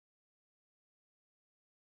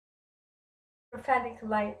Prophetic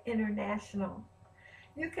Light International.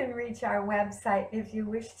 You can reach our website if you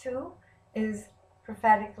wish to, is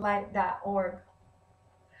propheticlight.org.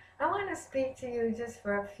 I want to speak to you just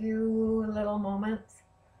for a few little moments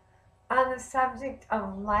on the subject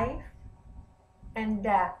of life and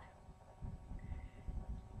death.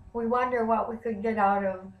 We wonder what we could get out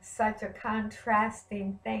of such a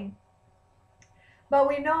contrasting thing. But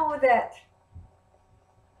we know that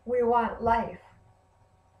we want life.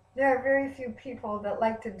 There are very few people that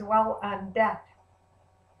like to dwell on death.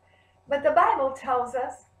 But the Bible tells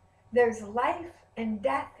us there's life and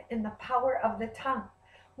death in the power of the tongue.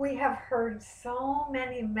 We have heard so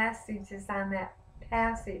many messages on that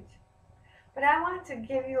passage. But I want to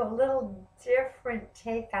give you a little different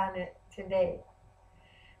take on it today.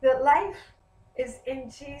 That life is in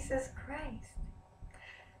Jesus Christ.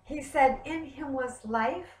 He said, in him was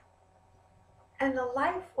life, and the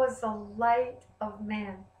life was the light of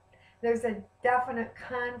man. There's a definite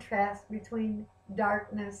contrast between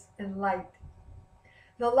darkness and light.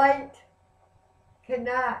 The light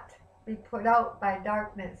cannot be put out by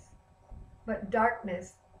darkness, but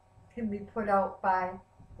darkness can be put out by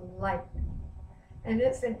light. And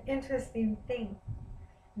it's an interesting thing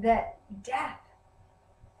that death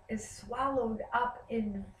is swallowed up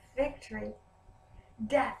in victory,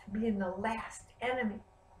 death being the last enemy.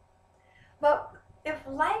 But if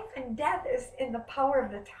life and death is in the power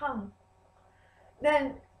of the tongue,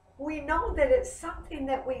 then we know that it's something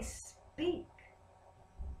that we speak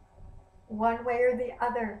one way or the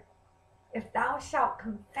other. If thou shalt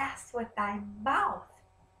confess with thy mouth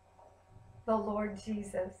the Lord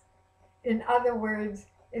Jesus. In other words,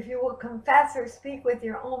 if you will confess or speak with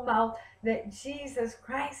your own mouth that Jesus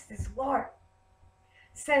Christ is Lord,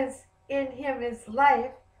 since in him is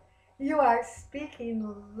life, you are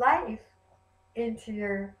speaking life into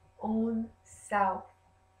your own self.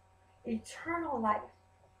 Eternal life.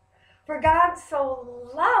 For God so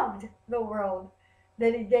loved the world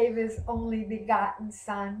that he gave his only begotten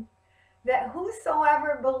Son, that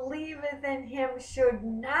whosoever believeth in him should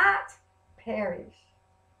not perish,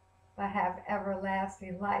 but have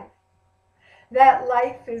everlasting life. That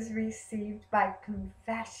life is received by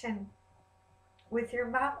confession with your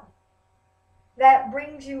mouth. That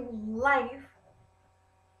brings you life.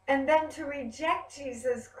 And then to reject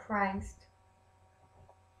Jesus Christ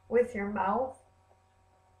with your mouth,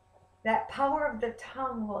 that power of the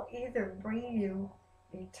tongue will either bring you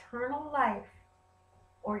eternal life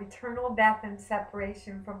or eternal death and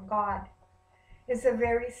separation from God. It's a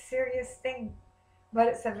very serious thing, but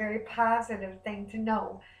it's a very positive thing to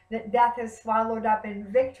know that death is swallowed up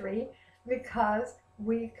in victory because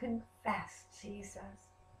we confess Jesus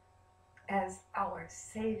as our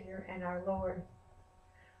Savior and our Lord.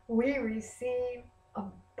 We receive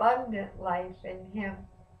abundant life in him.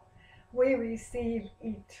 We receive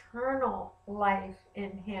eternal life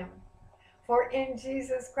in him. For in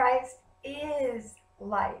Jesus Christ is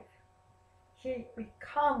life. He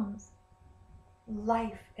becomes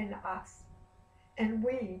life in us. And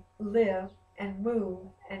we live and move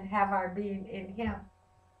and have our being in him.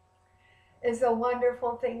 It's a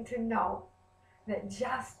wonderful thing to know that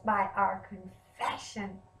just by our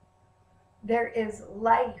confession, there is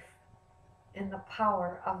life in the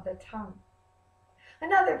power of the tongue.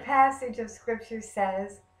 Another passage of scripture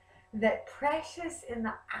says that precious in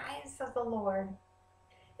the eyes of the Lord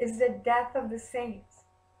is the death of the saints.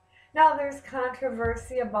 Now there's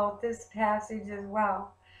controversy about this passage as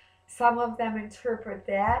well. Some of them interpret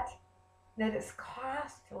that it's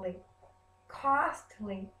costly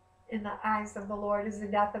in the eyes of the Lord is the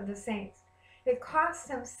death of the saints. It costs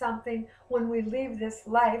him something when we leave this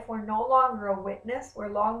life. We're no longer a witness. We're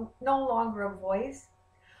no longer a voice.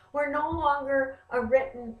 We're no longer a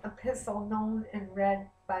written epistle known and read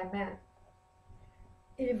by men,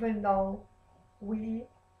 even though we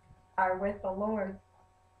are with the Lord.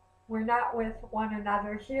 We're not with one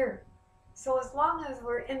another here. So as long as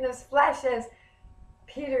we're in this flesh, as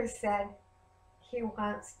Peter said, he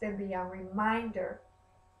wants to be a reminder.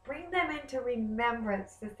 Bring them into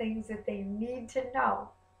remembrance the things that they need to know.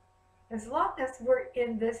 As long as we're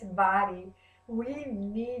in this body, we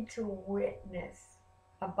need to witness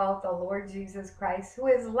about the Lord Jesus Christ, who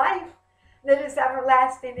is life that is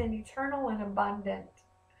everlasting and eternal and abundant.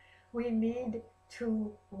 We need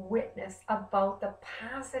to witness about the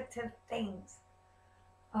positive things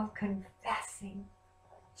of confessing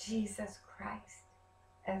Jesus Christ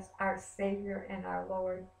as our Savior and our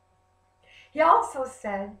Lord. He also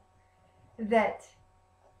said that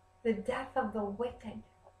the death of the wicked,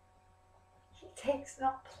 he takes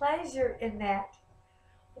no pleasure in that.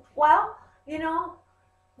 Well,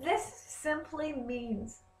 this simply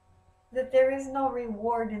means that there is no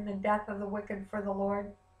reward in the death of the wicked for the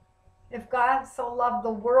Lord. If God so loved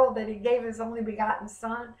the world that he gave his only begotten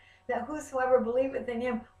Son, that whosoever believeth in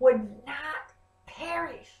him would not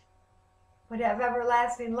perish, but have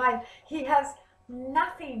everlasting life. He has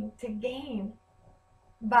nothing to gain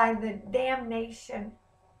by the damnation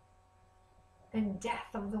and death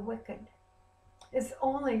of the wicked. It's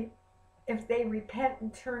only if they repent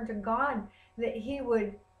and turn to God that he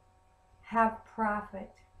would have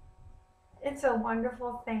profit. It's a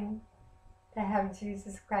wonderful thing to have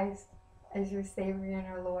Jesus Christ as your Savior and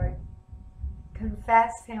our Lord.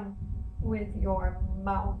 Confess him with your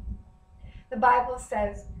mouth. The Bible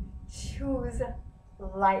says, choose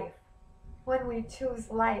life. When we choose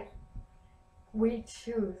life, we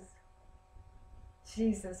choose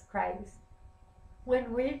Jesus Christ.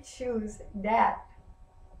 When we choose death,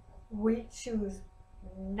 we choose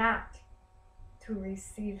not to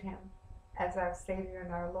receive him as our Savior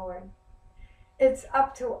and our Lord. It's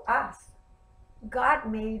up to us.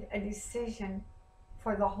 God made a decision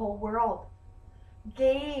for the whole world,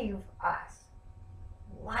 gave us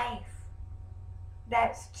life.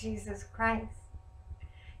 That's Jesus Christ.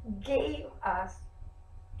 Gave us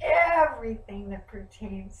everything that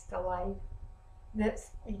pertains to life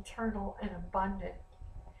that's eternal and abundant.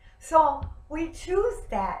 So we choose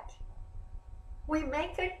that. We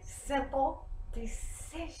make a simple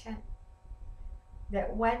decision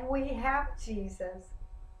that when we have Jesus,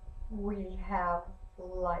 we have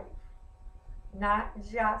life. Not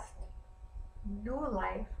just new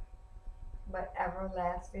life, but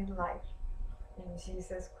everlasting life in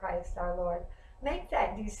Jesus Christ our Lord. Make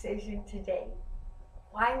that decision today.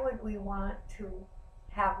 Why would we want to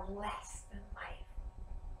have less than life?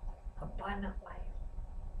 Abundant life.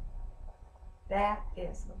 That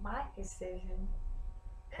is my decision,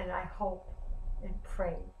 and I hope and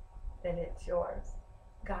pray that it's yours.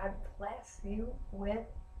 God bless you with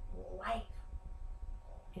life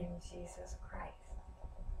in Jesus Christ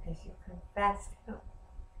as you confess him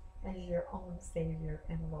as your own Savior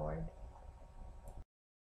and Lord.